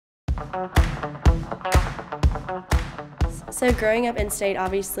So growing up in state,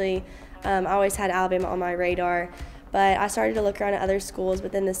 obviously, I always had Alabama on my radar, but I started to look around at other schools.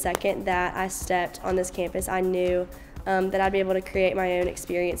 But then the second that I stepped on this campus, I knew that I'd be able to create my own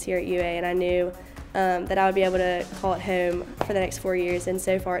experience here at UA, and I knew that I would be able to call it home for the next 4 years. And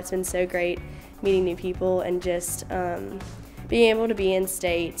so far, it's been so great meeting new people and just being able to be in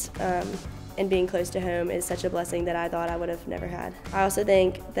state and being close to home is such a blessing that I thought I would have never had. I also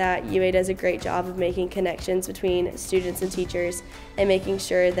think that UA does a great job of making connections between students and teachers and making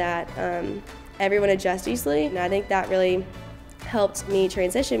sure that everyone adjusts easily. And I think that really helped me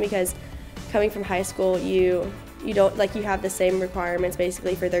transition because coming from high school, you don't you have the same requirements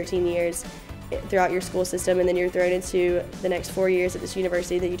basically for 13 years throughout your school system, and then you're thrown into the next 4 years at this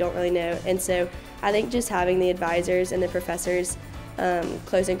university that you don't really know. And so I think just having the advisors and the professors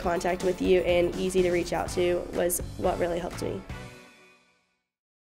close in contact with you and easy to reach out to was what really helped me.